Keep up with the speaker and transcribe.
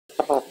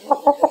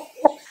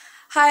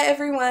Hi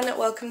everyone,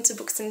 welcome to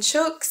Books and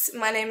Chooks.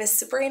 My name is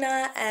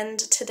Sabrina and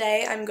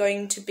today I'm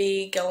going to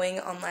be going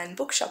online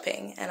book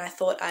shopping and I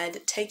thought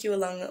I'd take you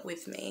along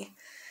with me.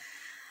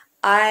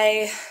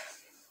 I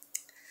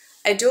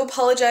do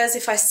apologise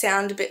if I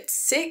sound a bit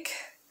sick.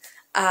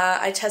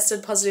 I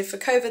tested positive for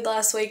COVID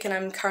last week and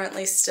I'm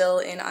currently still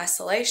in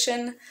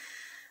isolation.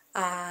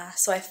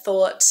 So I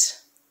thought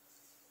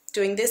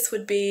doing this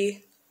would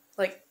be,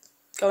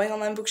 going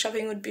online book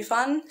shopping would be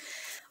fun.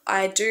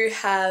 I do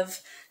have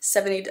a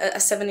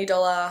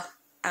 $70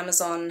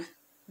 Amazon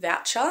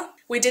voucher.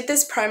 We did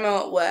this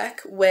promo at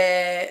work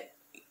where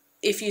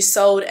if you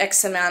sold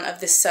X amount of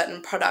this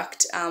certain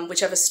product,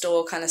 whichever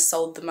store kind of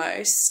sold the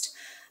most,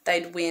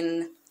 they'd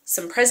win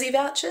some Prezi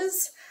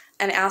vouchers,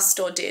 and our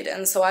store did.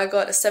 And so I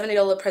got a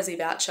 $70 Prezi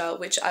voucher,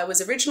 which I was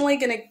originally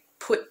going to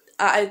put,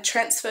 I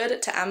transferred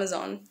it to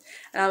Amazon,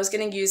 and I was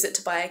going to use it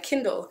to buy a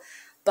Kindle,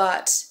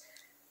 but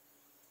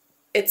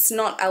it's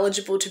not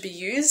eligible to be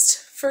used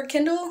for a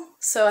Kindle,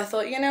 so I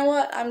thought, you know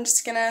what, I'm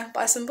just gonna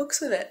buy some books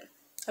with it.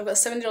 I've got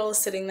 $70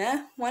 sitting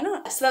there, why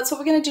not? So that's what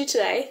we're gonna do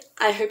today.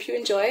 I hope you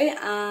enjoy,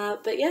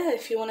 but yeah,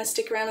 if you want to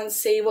stick around and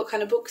see what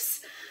kind of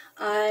books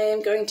I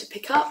am going to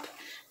pick up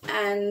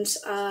and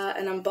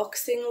an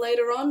unboxing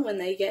later on when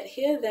they get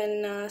here,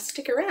 then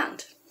stick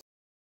around.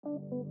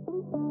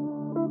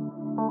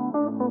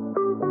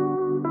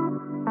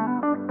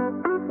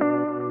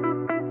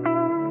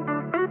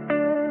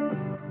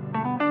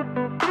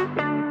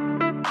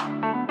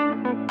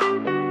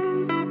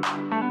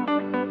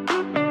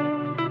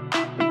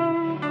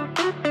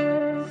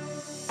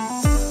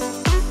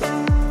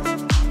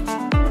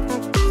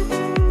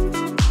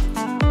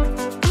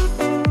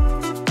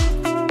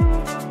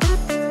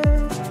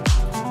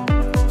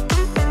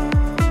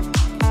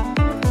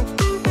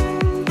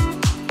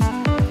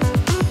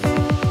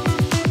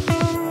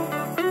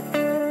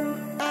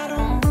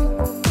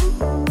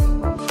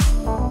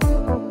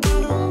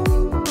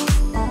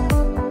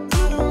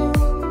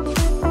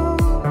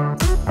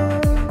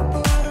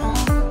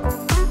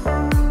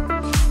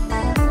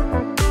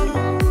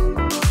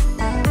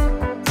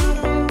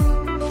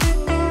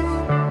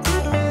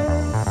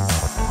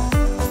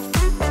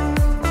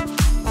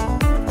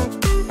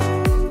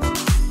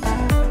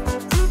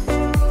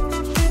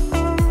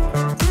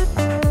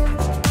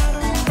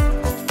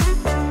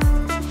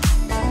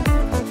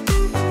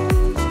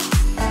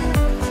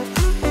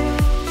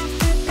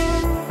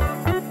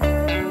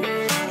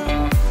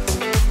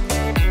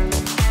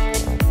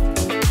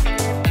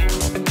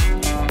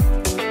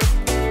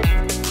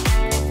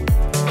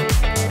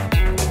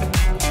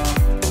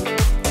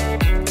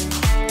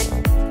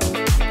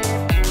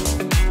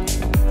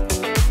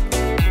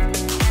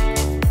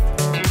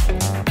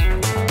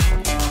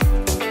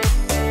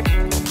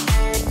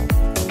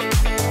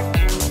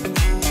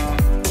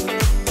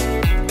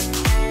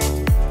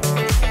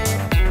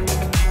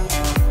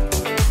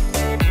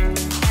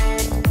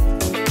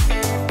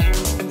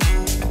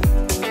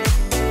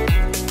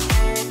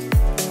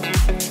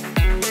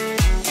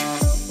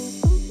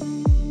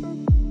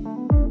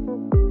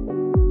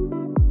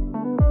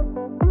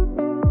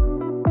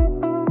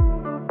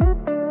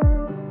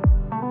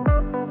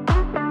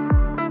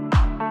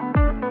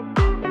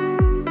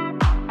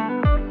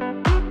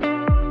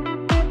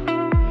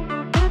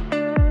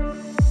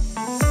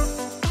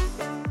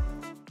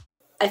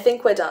 I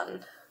think we're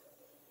done.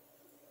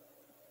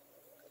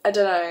 I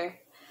don't know.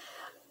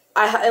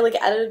 I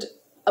added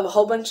a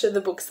whole bunch of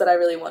the books that I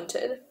really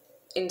wanted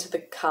into the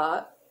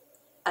cart,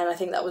 and I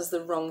think that was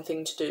the wrong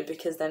thing to do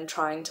because then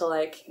trying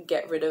to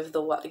get rid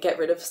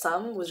of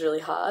some was really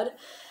hard.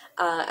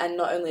 And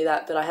not only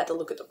that, but I had to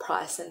look at the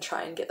price and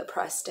try and get the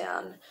price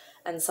down.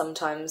 And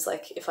sometimes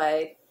if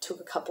I took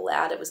a couple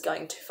out, it was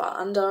going too far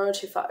under or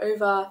too far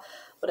over,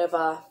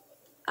 whatever.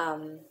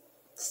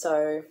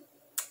 So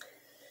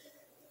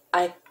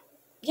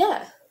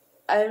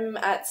I'm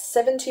at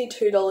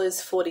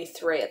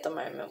 $72.43 at the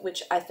moment,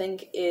 which I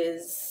think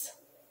is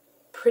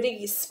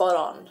pretty spot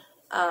on.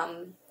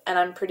 And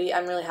I'm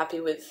really happy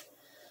with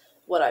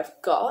what I've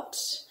got.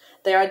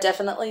 There are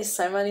definitely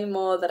so many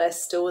more that I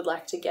still would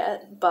like to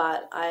get,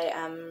 but I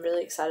am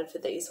really excited for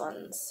these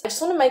ones. I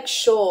just want to make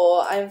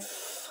sure I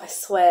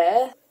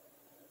swear,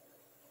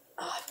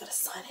 I've got to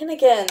sign in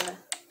again.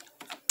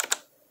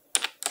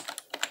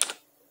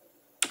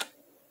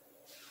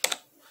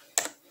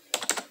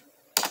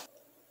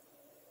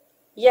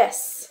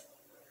 Yes,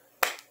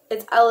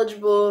 it's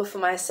eligible for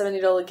my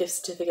 $70 gift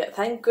certificate.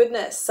 Thank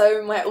goodness.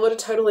 So my order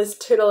total is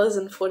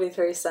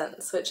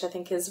 $2.43, which I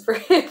think is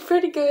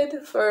pretty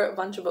good for a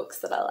bunch of books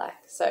that I like.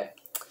 So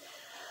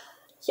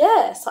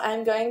yeah, so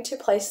I'm going to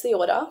place the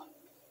order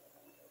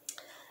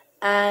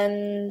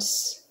and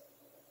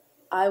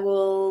I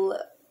will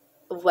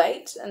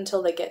wait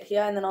until they get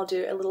here and then I'll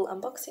do a little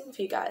unboxing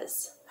for you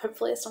guys.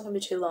 Hopefully it's not going to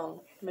be too long,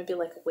 maybe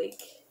like a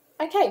week.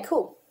 Okay,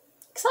 cool.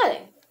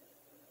 Exciting.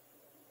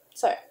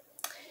 So,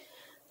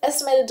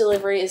 estimated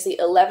delivery is the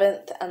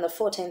 11th and the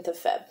 14th of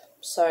Feb.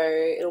 So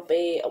it'll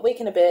be a week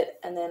and a bit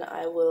and then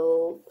I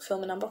will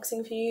film an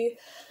unboxing for you.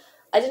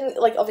 I didn't,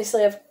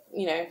 obviously I've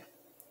you know,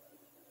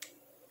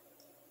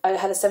 I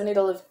had a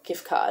 $70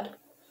 gift card,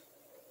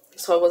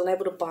 so I wasn't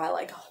able to buy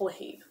like a whole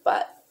heap,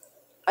 but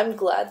I'm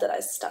glad that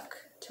I stuck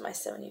to my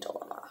 $70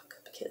 mark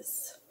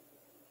because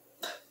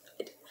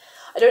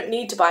I don't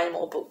need to buy any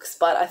more books,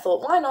 but I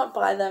thought, why not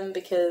buy them,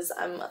 because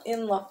I'm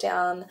in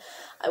lockdown,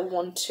 I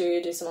want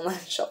to do some online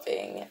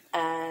shopping,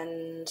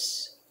 and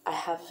I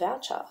have a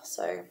voucher,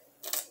 so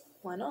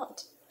why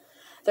not?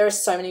 There are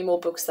so many more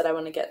books that I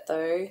want to get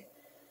though.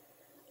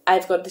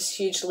 I've got this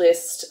huge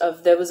list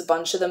of, there was a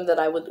bunch of them that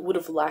I would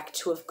have liked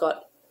to have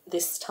got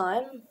this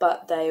time,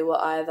 but they were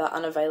either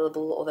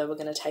unavailable or they were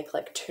going to take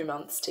like 2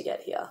 months to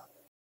get here.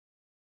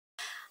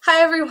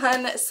 Hi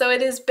everyone, so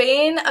it has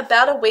been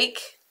about a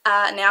week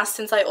now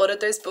since I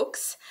ordered those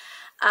books.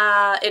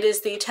 It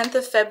is the 10th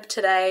of Feb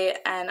today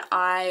and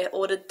I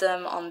ordered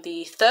them on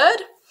the 3rd.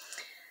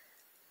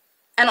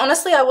 And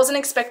honestly, I wasn't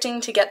expecting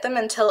to get them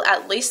until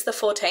at least the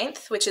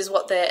 14th, which is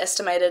what their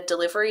estimated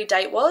delivery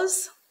date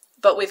was.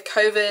 But with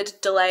COVID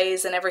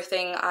delays and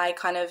everything, I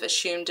kind of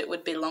assumed it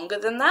would be longer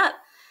than that.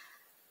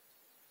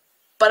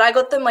 But I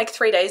got them like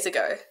 3 days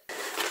ago.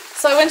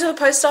 So I went to the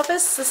post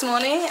office this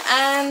morning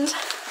and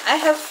I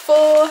have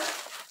 4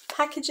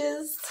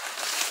 packages.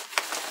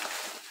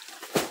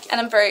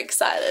 And I'm very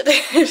excited,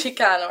 if you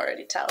can't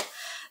already tell.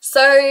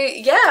 So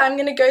yeah, I'm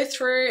going to go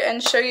through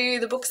and show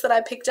you the books that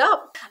I picked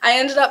up. I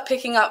ended up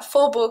picking up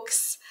 4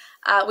 books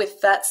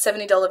with that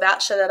 $70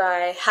 voucher that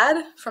I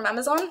had from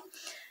Amazon.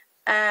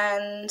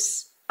 And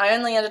I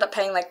only ended up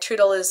paying like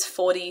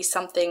 $2.40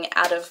 something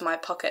out of my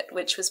pocket,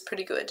 which was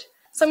pretty good.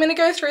 So I'm going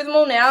to go through them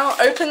all now,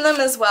 open them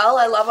as well.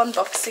 I love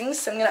unboxing,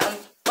 so I'm going to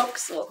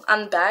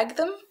unbag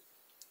them.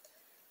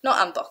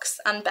 Not unbox,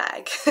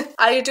 unbag.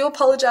 I do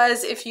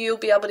apologise if you'll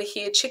be able to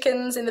hear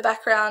chickens in the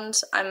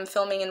background. I'm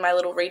filming in my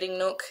little reading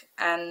nook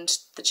and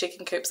the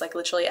chicken coop's like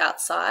literally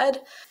outside.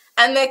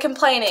 And they're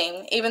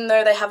complaining, even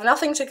though they have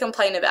nothing to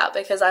complain about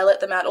because I let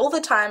them out all the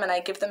time and I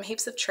give them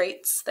heaps of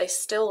treats. They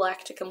still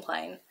like to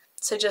complain.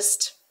 So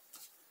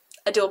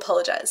I do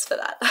apologise for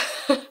that.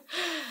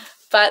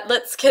 But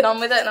let's get on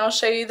with it and I'll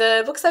show you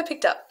the books I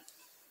picked up.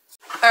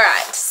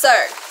 Alright, so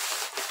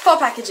 4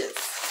 packages.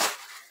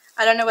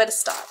 I don't know where to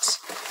start.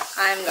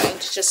 I'm going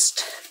to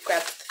just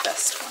grab the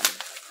first one.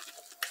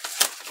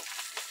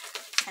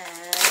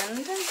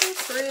 And go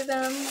through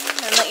them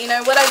and let you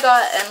know what I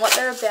got and what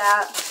they're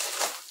about.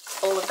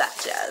 All of that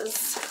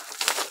jazz.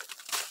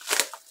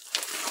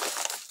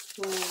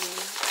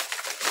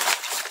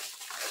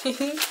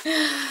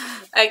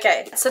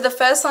 Okay, so the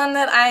first one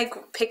that I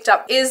picked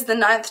up is The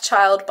Ninth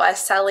Child by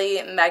Sally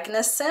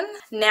Magnuson.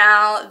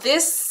 Now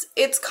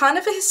it's kind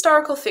of a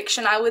historical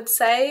fiction, I would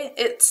say.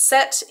 It's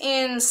set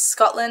in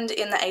Scotland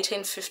in the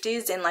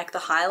 1850s in like the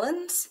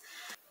Highlands.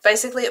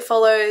 Basically it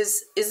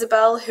follows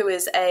Isabel, who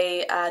is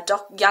a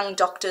young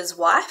doctor's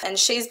wife, and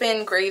she's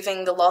been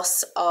grieving the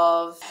loss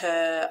of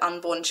her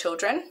unborn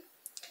children.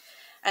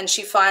 And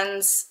she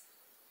finds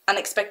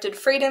unexpected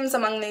freedoms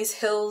among these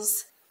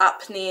hills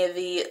up near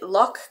the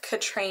Loch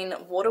Katrine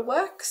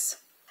waterworks,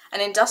 an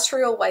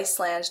industrial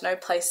wasteland, no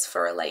place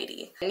for a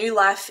lady. A new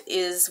life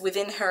is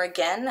within her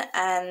again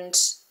and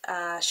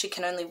she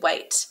can only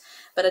wait.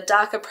 But a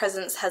darker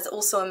presence has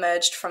also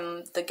emerged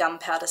from the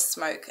gunpowder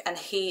smoke and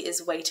he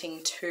is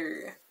waiting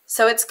too.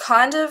 So it's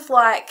kind of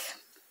like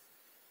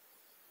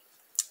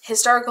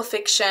historical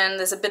fiction,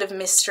 there's a bit of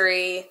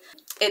mystery.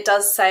 It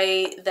does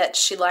say that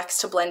she likes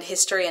to blend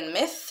history and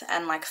myth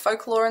and like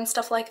folklore and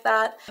stuff like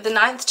that. The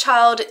Ninth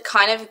Child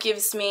kind of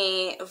gives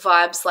me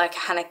vibes like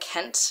Hannah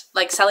Kent.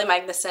 Like Sally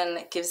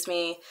Magnuson gives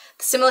me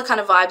similar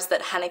kind of vibes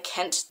that Hannah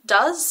Kent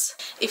does.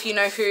 If you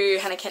know who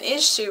Hannah Kent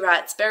is, she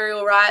writes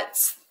Burial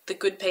Rites, The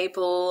Good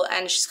People,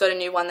 and she's got a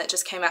new one that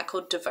just came out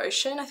called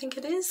Devotion, I think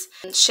it is.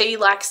 And she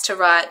likes to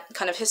write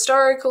kind of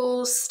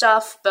historical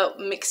stuff but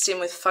mixed in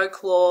with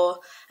folklore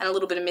and a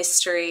little bit of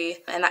mystery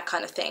and that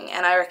kind of thing.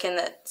 And I reckon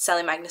that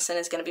Sally Magnuson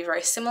is going to be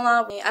very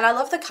similar. And I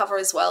love the cover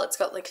as well. It's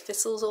got like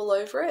thistles all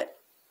over it.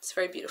 It's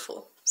very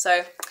beautiful.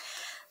 So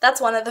that's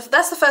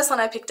the first one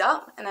I picked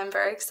up and I'm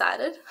very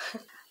excited.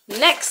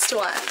 Next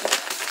one.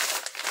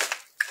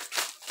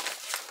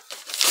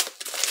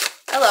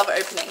 I love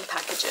opening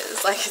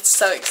packages, like it's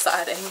so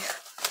exciting.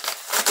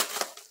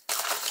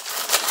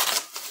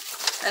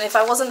 And if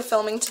I wasn't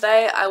filming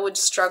today, I would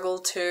struggle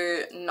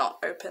to not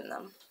open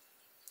them.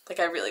 Like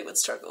I really would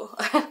struggle.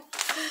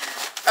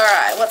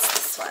 Alright, what's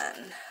this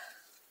one?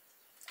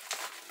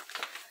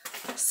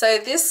 So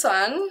this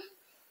one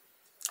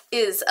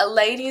is A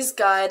Lady's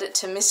Guide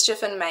to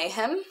Mischief and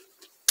Mayhem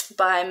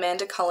by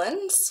Amanda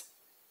Collins.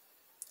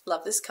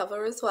 Love this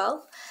cover as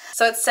well.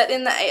 So it's set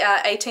in the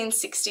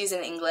 1860s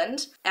in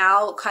England.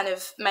 Our kind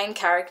of main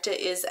character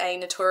is a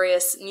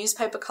notorious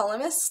newspaper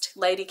columnist,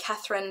 Lady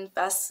Catherine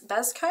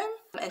Bascombe,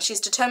 and she's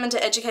determined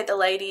to educate the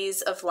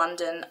ladies of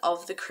London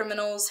of the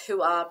criminals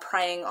who are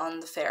preying on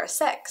the fairer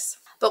sex.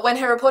 But when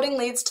her reporting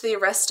leads to the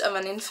arrest of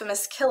an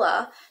infamous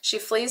killer, she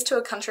flees to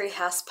a country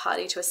house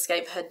party to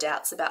escape her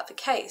doubts about the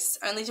case,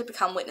 only to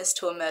become witness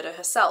to a murder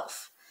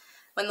herself.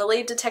 When the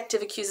lead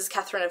detective accuses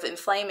Catherine of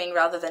inflaming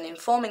rather than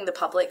informing the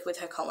public with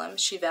her column,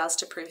 she vows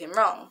to prove him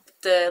wrong.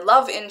 The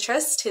love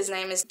interest, his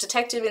name is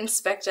Detective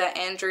Inspector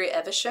Andrew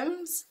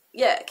Evershams.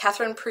 Yeah,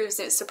 Catherine proves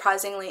it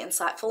surprisingly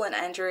insightful, and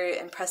Andrew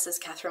impresses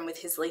Catherine with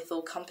his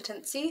lethal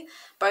competency.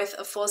 Both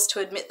are forced to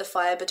admit the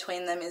fire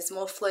between them is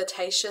more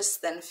flirtatious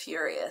than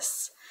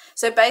furious.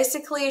 So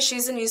basically,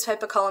 she's a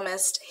newspaper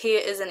columnist, he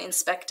is an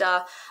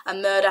inspector, a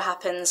murder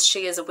happens,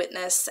 she is a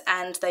witness,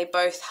 and they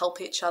both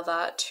help each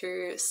other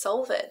to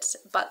solve it.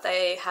 But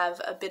they have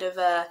a bit of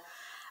a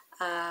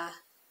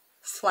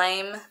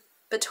flame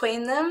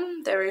between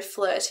them. They're very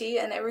flirty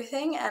and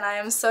everything, and I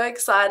am so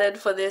excited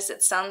for this.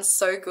 It sounds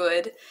so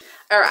good.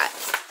 Alright,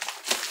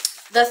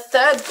 the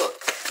third book.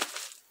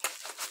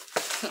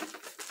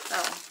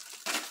 Oh,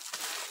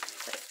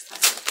 so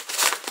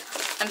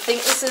excited. I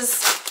think this is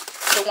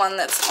the one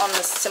that's on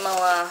the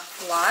similar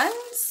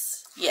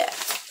lines. Yeah.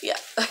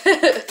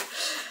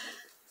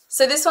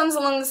 So this one's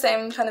along the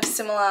same kind of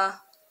similar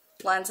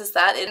lines as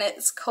that, and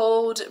it's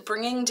called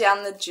Bringing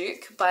Down the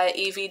Duke by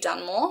Evie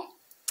Dunmore.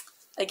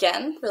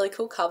 Again, really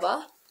cool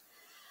cover.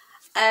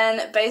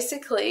 And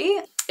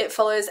basically it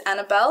follows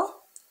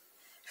Annabelle,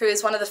 who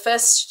is one of the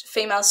first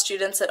female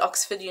students at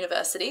Oxford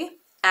University.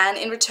 And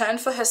in return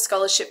for her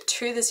scholarship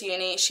to this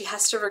uni, she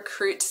has to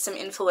recruit some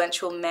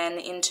influential men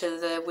into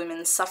the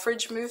women's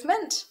suffrage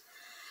movement.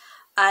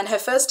 And her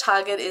first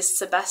target is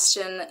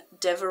Sebastian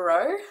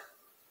Devereux,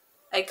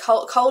 a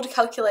cold,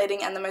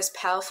 calculating and the most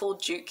powerful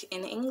duke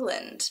in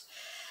England.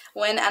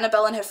 When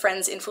Annabelle and her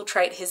friends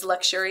infiltrate his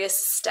luxurious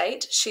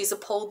estate, she's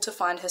appalled to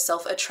find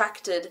herself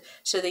attracted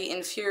to the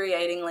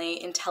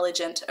infuriatingly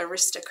intelligent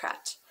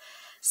aristocrat.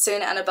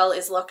 Soon Annabelle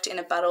is locked in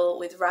a battle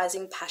with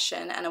rising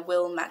passion and a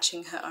will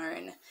matching her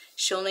own.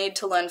 She'll need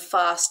to learn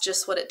fast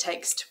just what it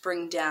takes to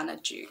bring down a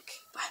duke.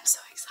 I'm so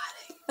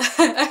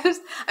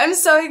excited. I'm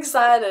so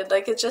excited.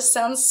 Like, it just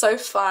sounds so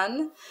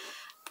fun.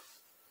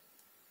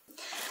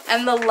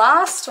 And the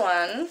last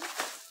one,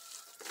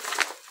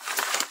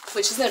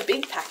 which is in a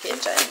big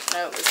package. I didn't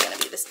know it was going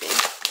to be this big.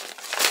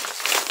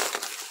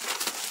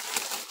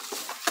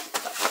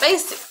 But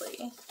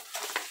basically,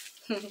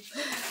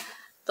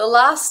 the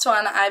last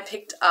one I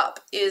picked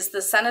up is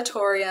The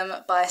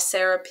Sanatorium by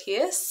Sarah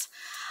Pearce.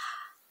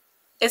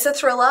 It's a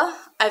thriller.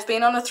 I've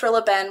been on a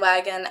thriller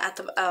bandwagon at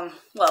the,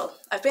 well,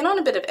 I've been on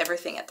a bit of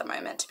everything at the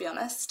moment, to be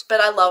honest.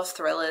 But I love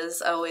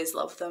thrillers. I always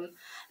love them.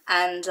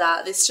 And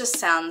this just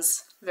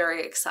sounds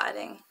very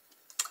exciting.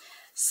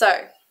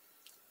 So,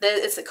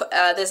 there's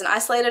an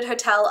isolated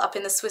hotel up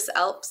in the Swiss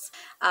Alps.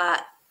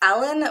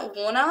 Alan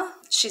Warner,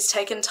 she's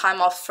taken time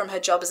off from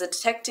her job as a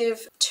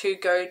detective to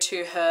go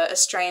to her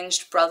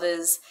estranged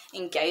brother's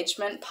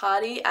engagement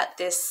party at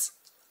this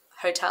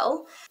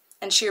hotel.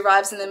 And she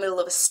arrives in the middle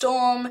of a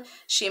storm.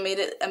 She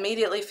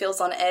immediately feels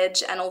on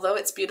edge, and although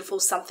it's beautiful,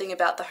 something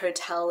about the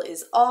hotel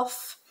is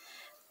off,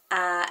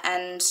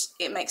 and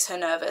it makes her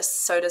nervous.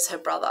 So does her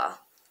brother.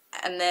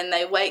 And then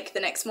they wake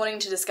the next morning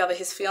to discover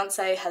his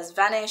fiancée has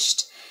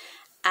vanished,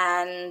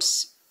 and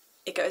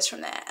it goes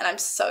from there. And I'm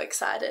so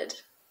excited.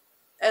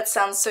 It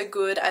sounds so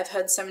good. I've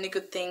heard so many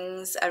good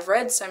things. I've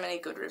read so many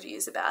good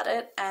reviews about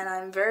it, and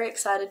I'm very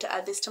excited to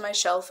add this to my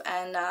shelf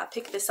and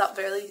pick this up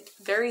very,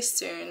 very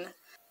soon.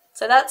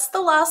 So that's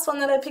the last one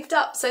that I picked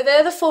up. So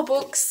they're the 4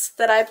 books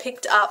that I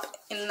picked up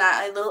in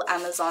that little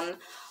Amazon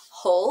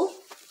haul.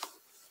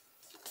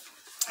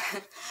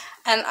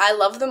 And I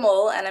love them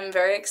all, and I'm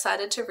very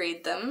excited to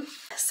read them.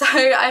 So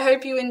I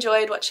hope you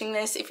enjoyed watching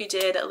this. If you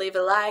did, leave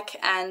a like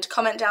and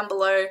comment down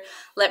below.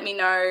 Let me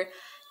know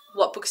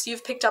what books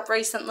you've picked up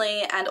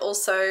recently, and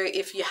also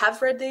if you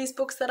have read these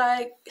books that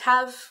I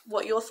have,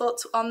 what your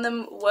thoughts on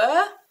them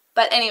were.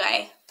 But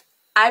anyway,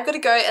 I've got to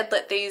go and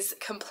let these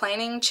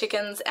complaining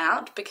chickens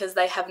out because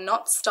they have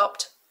not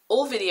stopped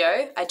all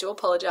video. I do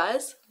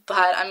apologise,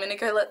 but I'm going to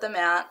go let them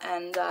out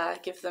and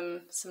give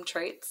them some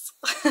treats.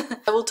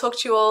 I will talk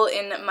to you all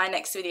in my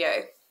next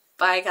video.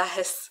 Bye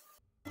guys.